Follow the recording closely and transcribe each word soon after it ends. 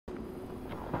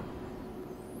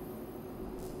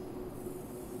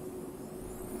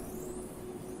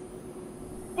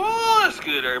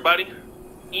good, everybody?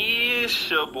 It's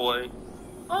your boy,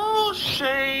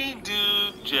 O'Shea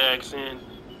Duke Jackson,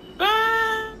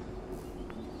 back.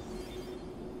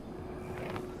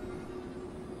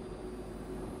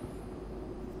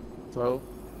 So?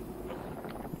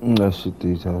 That shit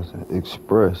these houses.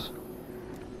 Express.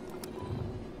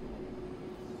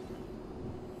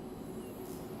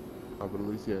 I but at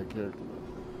least he had character.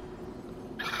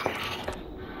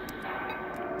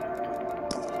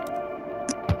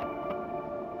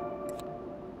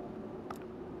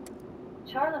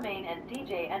 Charlemagne and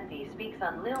DJ Envy speaks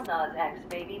on Lil Nas X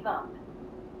Baby Bump.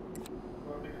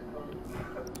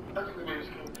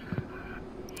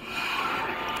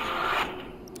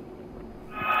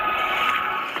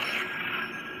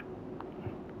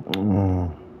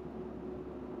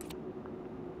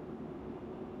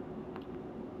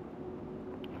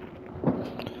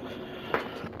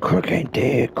 Crook ain't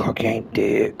dead, Crook ain't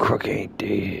dead, Crook ain't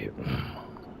dead.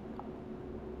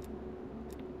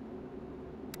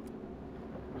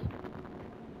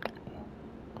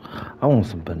 I want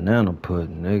some banana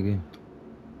pudding, nigga.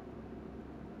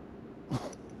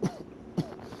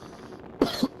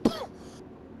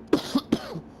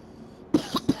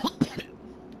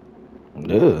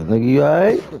 Yeah, nigga, you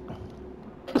alright?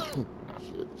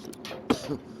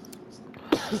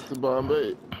 It's the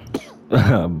Bombay.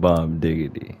 Bomb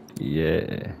diggity,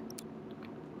 yeah.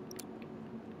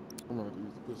 I'm gonna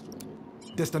use the pistol on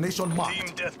it. Destination marked. Team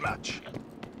deathmatch.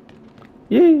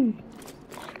 Yee.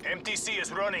 MTC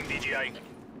is running, DJI.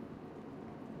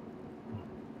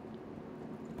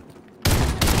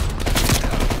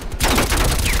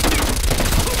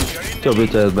 Get your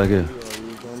bitch ass back here.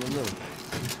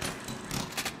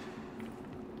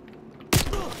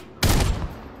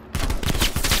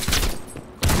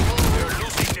 We're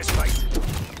losing this fight.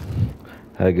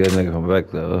 Had a good nigga come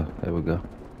back though. There we go.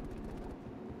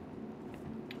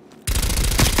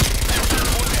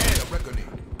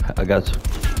 I got you.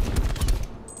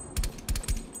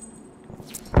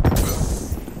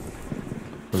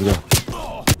 Let's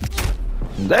go.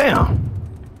 Damn!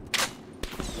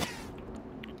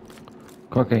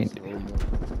 Cocaine.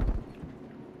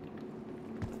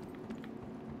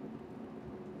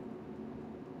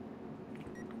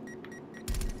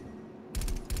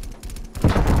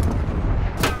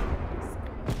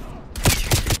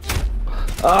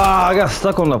 Ah, I got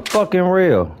stuck on the fucking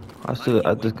rail. I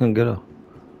just couldn't get up.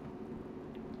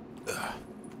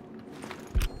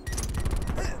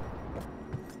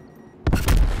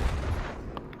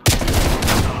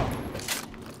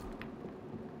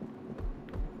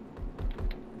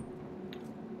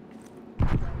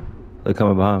 They're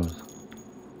coming behind us.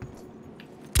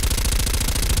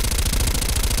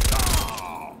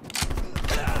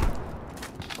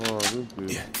 Oh, this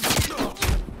dude.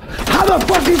 How the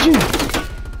fuck did you?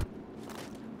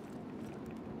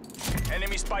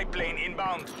 Enemy spy plane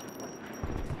inbound.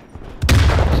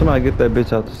 Somebody get that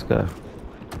bitch out the sky.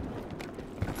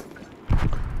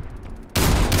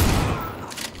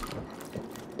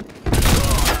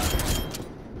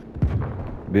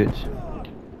 Bitch.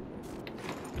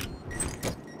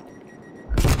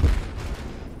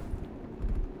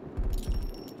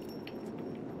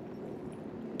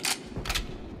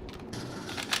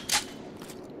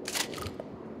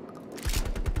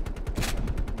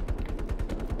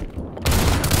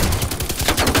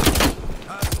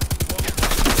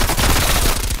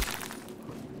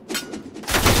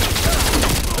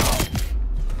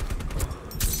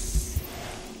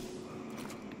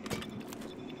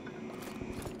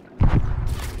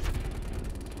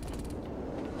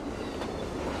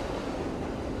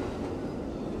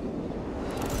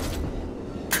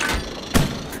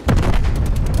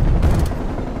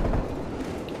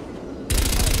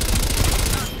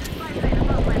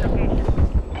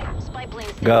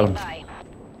 Got him.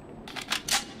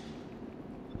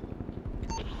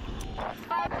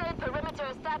 Spy plane perimeter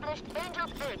established. Angel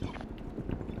 8.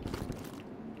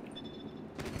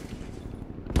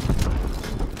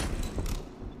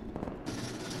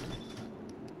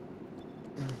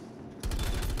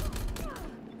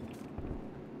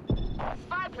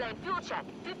 Spy plane fuel check.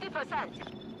 50%.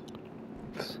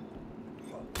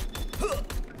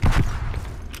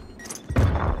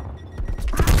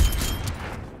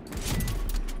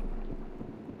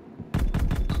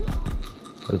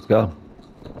 Let's go.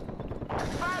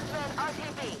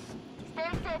 RTB.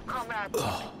 Stay safe, comrade.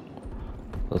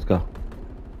 Let's go.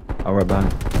 I'm right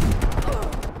behind you.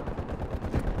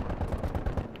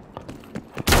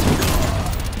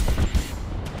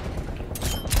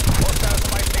 Hostile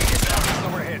spy plane established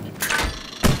overhead.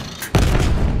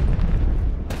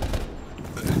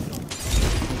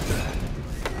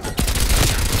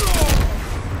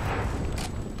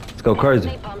 Let's go crazy.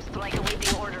 Napalm strike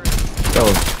awaiting orders.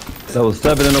 That was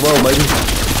 7 in a row, baby.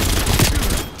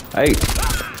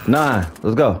 8, 9.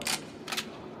 Let's go.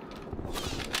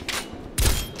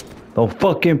 Don't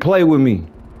fucking play with me,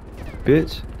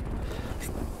 bitch.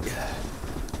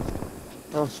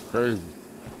 That's crazy.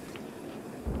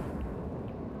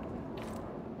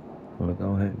 I'm gonna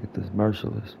go ahead and get this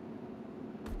merciless.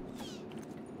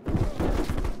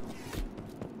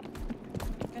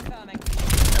 Confirming.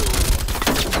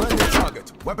 Friendly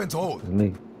target. Weapons hold. It's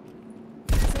me.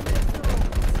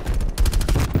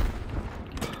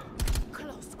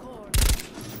 Close call.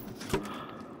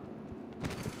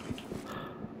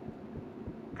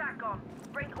 TACOM.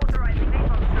 Bring authorizing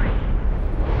napalm strike.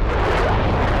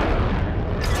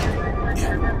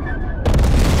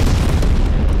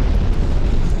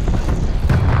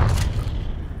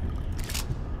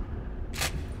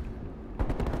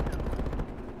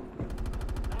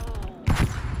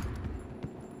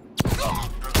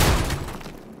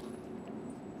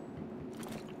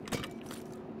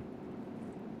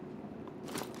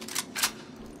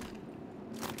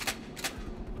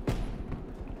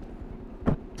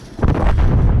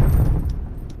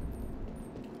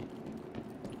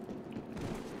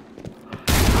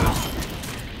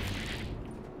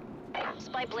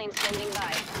 Spy plane standing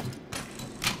by.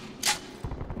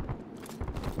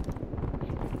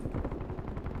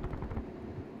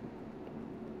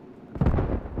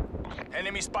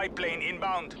 Enemy spy plane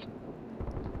inbound.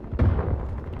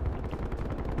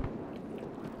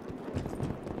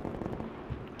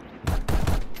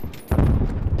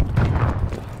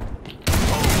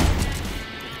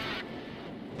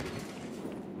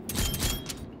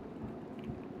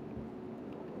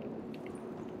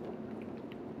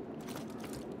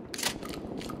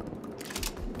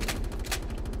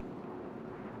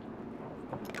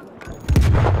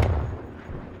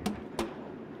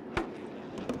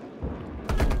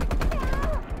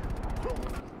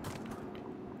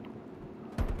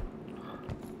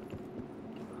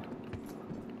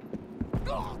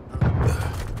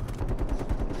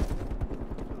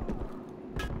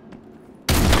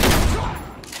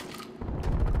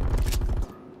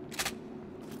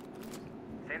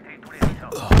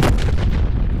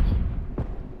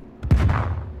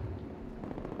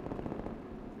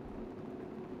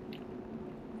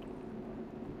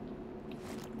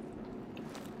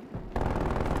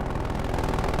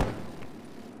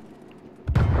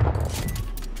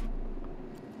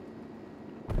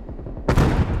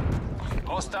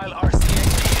 Hostile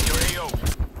RCXD in your AO.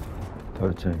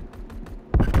 13.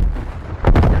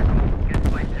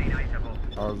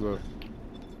 How's that?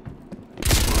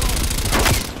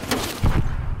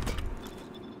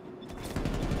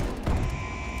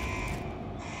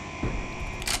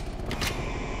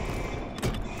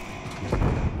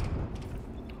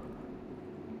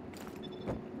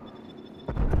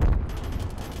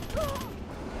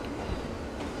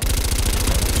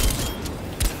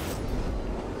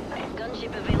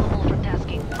 Gunship available for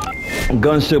tasking.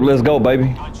 Gunship, let's go, baby.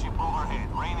 Gunship overhead.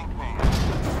 Raining pain.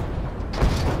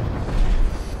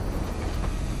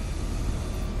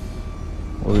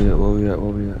 Where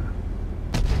we at?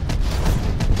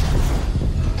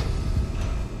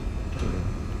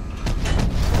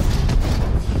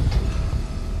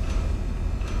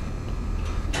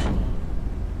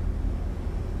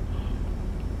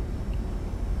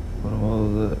 What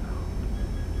was it?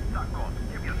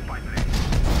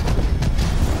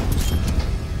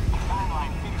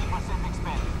 Timeline 50%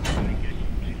 expanded.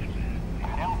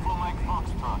 Alpha Mike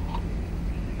Foxtrot.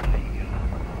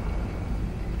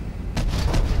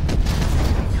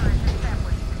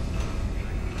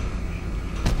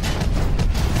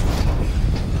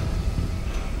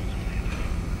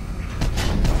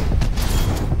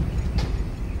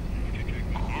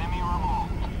 Enemy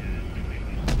removed.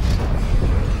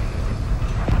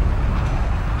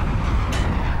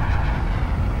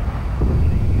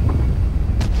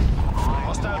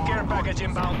 Hostile care package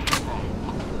inbound.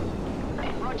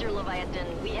 Roger, Leviathan.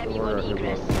 We have you Oh, I on got hit by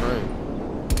egress. the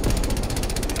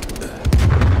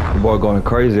train. Boy going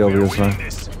crazy over We're here, son. winning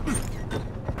this.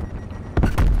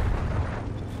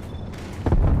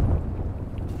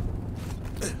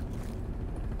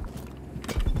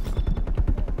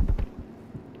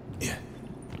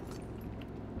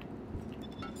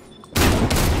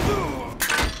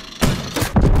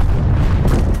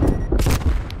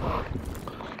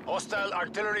 Hostile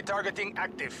artillery targeting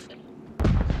active.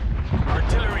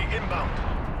 Artillery inbound.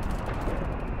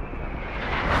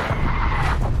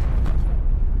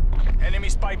 Enemy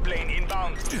spy plane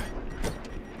inbound.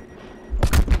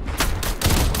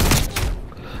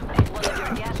 One of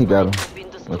your gas He got lines him. has been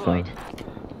That's fine. destroyed.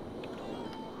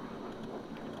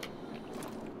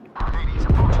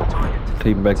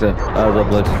 Keep back there. Eyes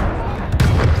up, Lex.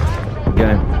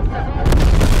 Game.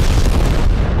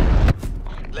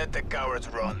 Let the cowards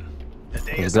run. The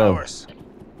day Let's is go. ours.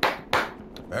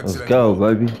 Let's go,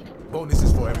 baby.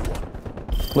 Bonuses for everyone.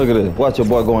 Look at this. Watch your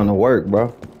boy going to work, bro.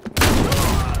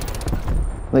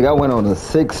 Nigga, I went on a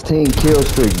 16 kill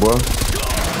streak, bro.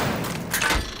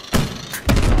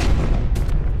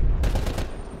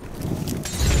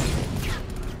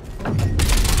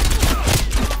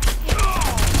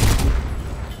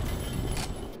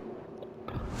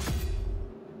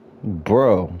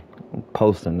 Bro, I'm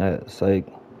posting that sake.